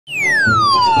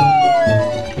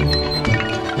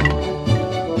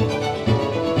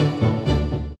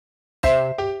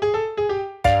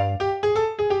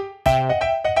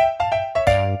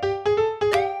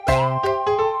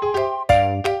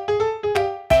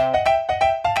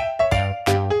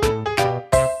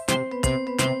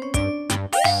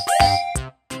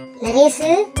நரேஷ்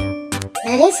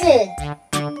நரேஷ்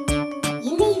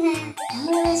என்ன இவன்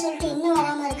நம்மள சொல்லிட்டு இன்னும்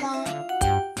வராம இருக்கா?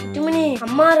 குட்டிமணி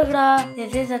அம்மா இருக்குடா,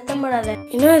 எதே சத்தம் போடாத.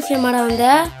 என்ன விஷயமாடா வந்த?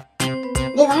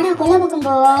 டேய் வாடா கொல்ல பக்கம்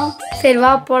போவோம். சரி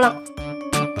வா போலாம்.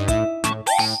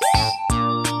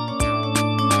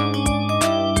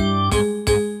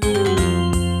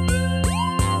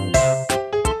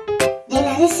 டேய்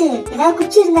நரேஷ் ஏதாவது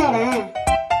குச்சி இருந்தாடா?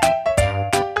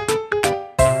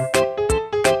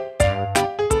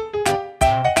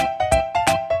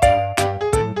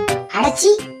 அடச்சி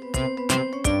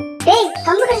டேய்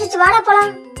கம்பு கடிச்சிச்சு வாடா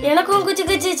போலாம். எனக்கும் குச்சி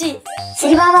குச்சிச்சு.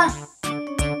 சரி வா வா.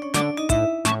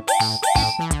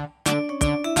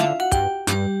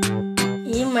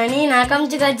 மணி நான்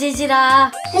கமிச்சு கச்சிச்சுடா.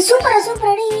 ஏய் சூப்பரா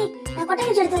சூப்பரா டி. நான்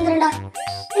கொட்டாங்குச்சி எடுத்து வந்துறேன்டா.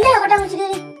 இந்தா கொட்டாங்குச்சி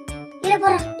டி. இத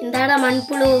போறா. இந்தாடா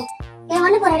மண்புழு. ஏய்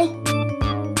மண்ணு போறா டி.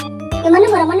 ஏய் மண்ணு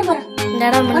போறா.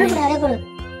 இந்தாடா மண்ணு போறா போடு.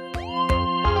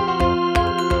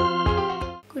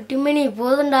 குட்டிமணி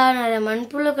போதும்டா, நிறைய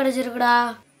மண்புழு கிடைச்சிருக்குடா.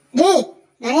 டேய்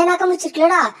நிறைய நாக்கம்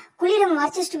வச்சிருக்கலடா, குளிர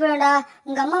மறைச்சிட்டு போயடா.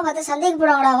 உங்க அம்மா பார்த்து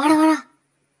சந்தேகப்படுவாங்கடா. வாடா வாடா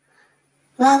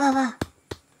வா வா வா.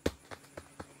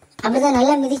 அப்படிதான்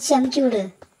நல்லா மிதிச்சு அமுக்கி விடு.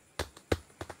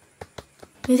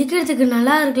 மிதிக்கிறதுக்கு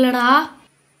நல்லா இருக்குல்லடா.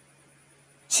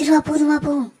 சரி வா போதும் வா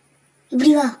போவோம்.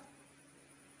 இப்படி வா.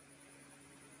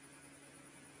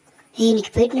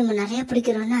 இன்னைக்கு போயிட்டு நம்ம நிறைய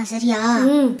பிடிக்கிறோம்னா சரியா?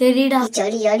 சரிடா.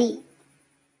 சரி அடி.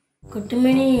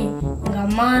 குட்டிமணி எங்க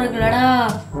அம்மா இருக்குல்லடா,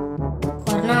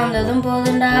 கொரோனா வந்ததும்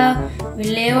போதும்டா,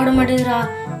 வெளியே ஓட மாட்டேதுடா.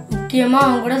 முக்கியமா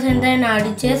அவங்க கூட சேர்ந்தா என்ன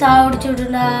அடிச்சே சாவடிச்சு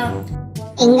விடுடா.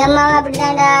 எங்க அம்மாவும்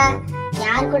அப்படிதான்டா.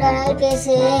 யார் கூட வேணாலும்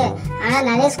பேசு, ஆனா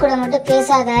நரேஷ் கூட மட்டும்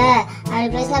பேசாத. அப்படி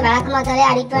பேசினா விளக்கமாத்தாலே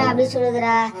அடிப்பேன் அப்படின்னு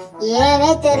சொல்லுதுடா.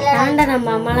 ஏனே தெரியல. ஆண்டா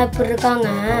நம்ம அம்மாலாம் இப்படி இருக்காங்க.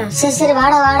 சரி சரி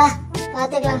வாடா வாடா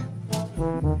பாத்துக்கலாம்.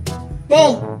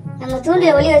 டேய் நம்ம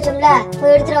தூண்டில ஒளி வச்சோம்ல,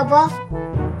 போய் எடுத்துட்டு போ.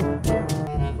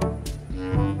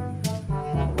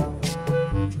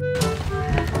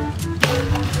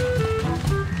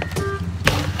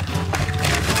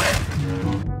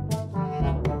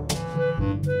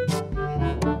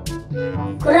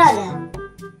 குறாத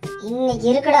இன்னைக்கு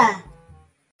இருக்குடா.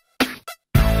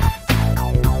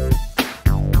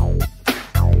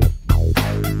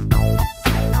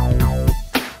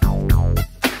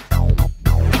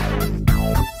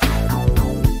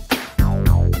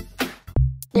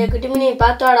 குட்டிமணி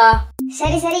பாத்தோடா.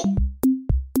 சரி சரி.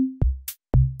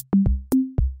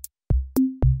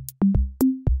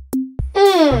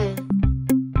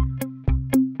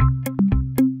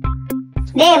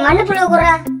 டேய் மண்ணு புழு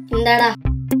குறா. இந்தாடா.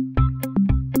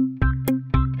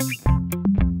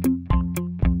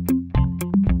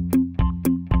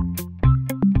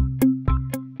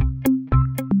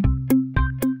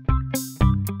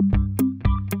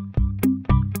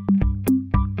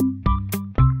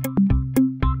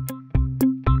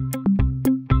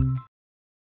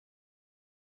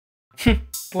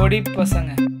 பொடி பசங்க.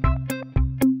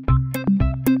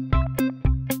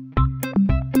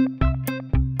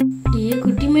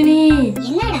 குட்டிமணி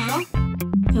என்னடா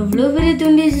எவ்வளவு பெரிய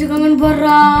துண்டி வச்சிருக்காங்கன்னு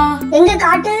போடுறா. எங்க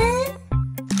காட்டு.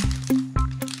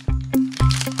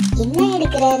 என்ன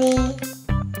எடுக்கிறாரு?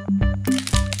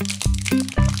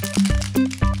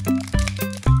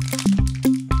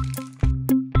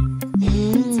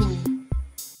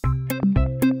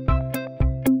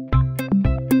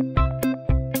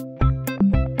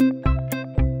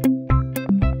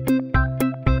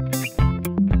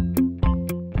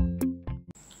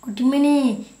 குட்டிமணி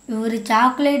இவரு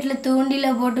சாக்லேட்ல தூண்டில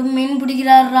போட்டு மீன்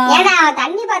பிடிக்கிறாரா. ஏடா அவன்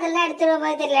தண்ணி பாத்திரம் எடுத்துட்டு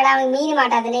போய் தெரியலடா, அவன் மீன்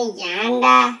மாட்டாதுன்னு.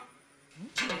 ஏன்டா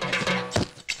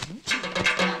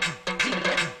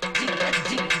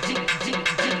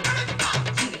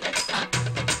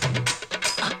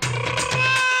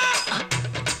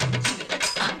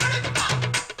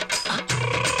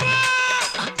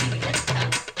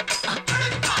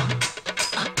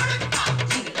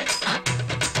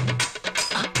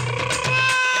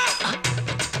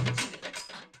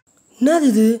என்னது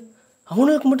இது?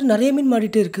 அவனுக்கு மட்டும் நிறைய மீன்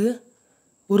மாட்டிகிட்டே இருக்கு.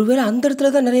 ஒருவேளை அந்த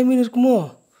இடத்துல தான் நிறைய மீன் இருக்குமோ?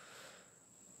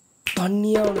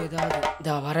 தண்ணியாக அவனு ஏதாவது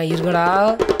இதா வர இருக்கடா.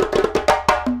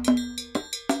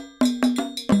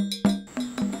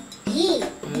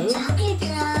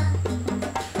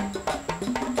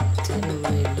 சரி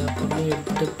நம்ம எல்லா பொருளையும்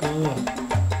எடுத்துகிட்டு போவோம்.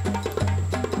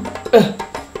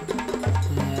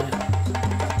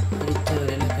 அடித்த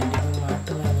வரையில் கண்டிப்பாக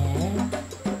மாட்டுவாங்க.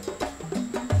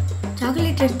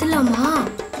 சாக்லேட் எடுத்துடலாமா?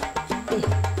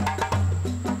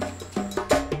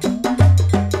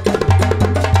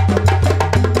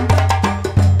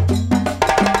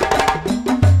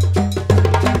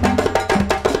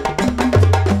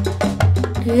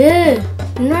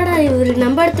 என்னடா இவரு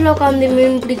நம்ம இடத்துல உட்காந்து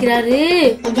மீன் பிடிக்கிறாரு?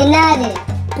 இது என்னது?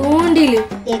 தூண்டில்.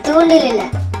 இது தூண்டில் இல்ல,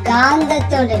 காந்த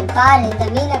தூண்டில். பாரு இந்த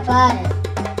மீனை பாரு,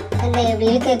 அந்த எப்படி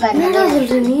இழுக்கை பாரு. என்னடா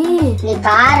சொல்ற நீ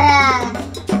பாரு.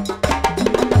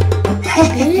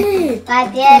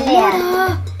 பாத்தியா இல்லையா?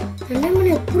 என்ன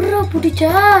மீன் எப்படிடா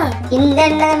பிடிச்சா? இந்த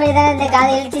எண்ணெய் மீதான் இந்த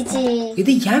காதை இழுத்துச்சு.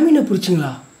 இது ஏன் மீனை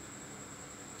பிடிச்சிங்களா?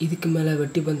 இதுக்கு மேலே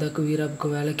வெட்டி பந்தாக்கும்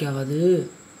வீராப்புக்கும் வேலைக்கு ஆகாது.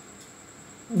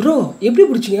 ப்ரோ எப்படி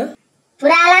பிடிச்சிங்க?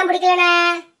 புறாலாம் பிடிக்கலண்ணே,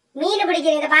 மீன்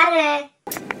பிடிக்கிறீங்க பாருங்க.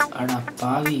 அடா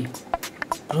பாவி,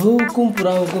 ப்ரோவுக்கும்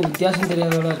புறாவுக்கும் வித்தியாசம்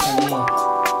தெரியாதவளா இருக்காங்க.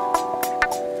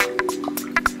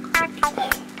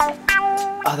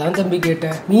 அதான் தம்பி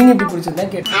கேட்டேன், மீன் எப்படி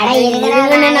பிடிச்சதுதான் கேட்டேன்.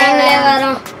 நாங்களே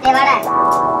வரோம்.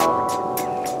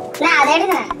 அதை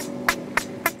எடுங்க.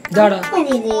 தாடா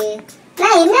இது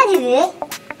என்னது? இது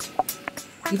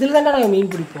இதுல தான்டா நாங்கள்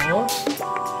மீன் பிடிப்போம்.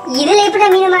 இதுல எப்படி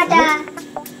மீன் மாட்டா?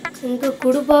 உங்க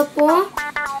குடு பாப்போம்.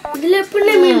 இதுல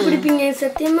எப்படி மீன் பிடிப்பீங்க?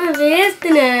 சத்தியமா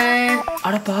வேஸ்ட்னே.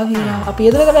 அட பாவியா, அப்ப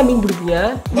எதுல தானே மீன் பிடிப்பீங்க?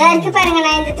 இதா இருக்கு பாருங்க,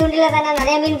 நான் இந்த துண்டில தானே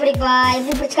நிறைய மீன் பிடிப்போம்.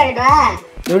 இப்படி பிடிச்சு காட்டுவா.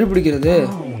 எப்படி பிடிக்கிறது?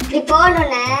 இப்படி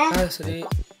போடணும்னே. சரி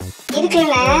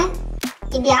இருக்குண்ணே,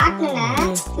 இப்படி ஆட்டணும்னே,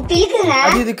 இப்படி இருக்குண்ணே.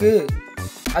 அது இதுக்கு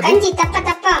கஞ்சி தப்பா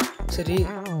தப்பா. சரி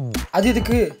அது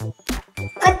இதுக்கு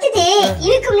கொத்துது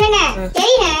இருக்கும்னே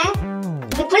தெரியுண்ணே.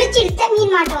 இப்படி புளிச்சு இழுத்தா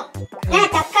மீன் மாட்டோம்.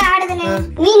 தக்கா ஆடுதுண்ணே,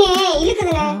 மீன்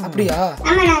இழுக்குதுண்ணே. அப்படியா?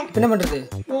 ஆமாண்ணே. என்ன பண்றது?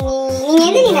 நீங்க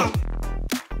எதுங்கண்ணே?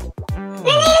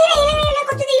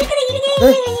 கொத்துது இழுக்குது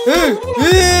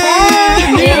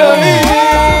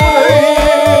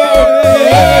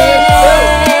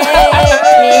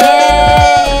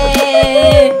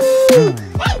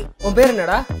உன் பேர்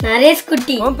என்னடா? நரேஷ்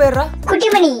குட்டி. உன் பேரா?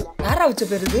 குட்டிமணி. யாரா வச்ச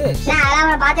பேர் இது? நான்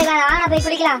அலாம பாத்துக்கலாம். வாங்க போய்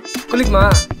குளிக்கலாம். குளிக்குமா?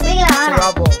 குளிக்கலாம் சரி, வா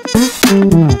போ.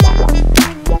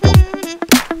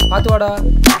 பாத்து வாடா.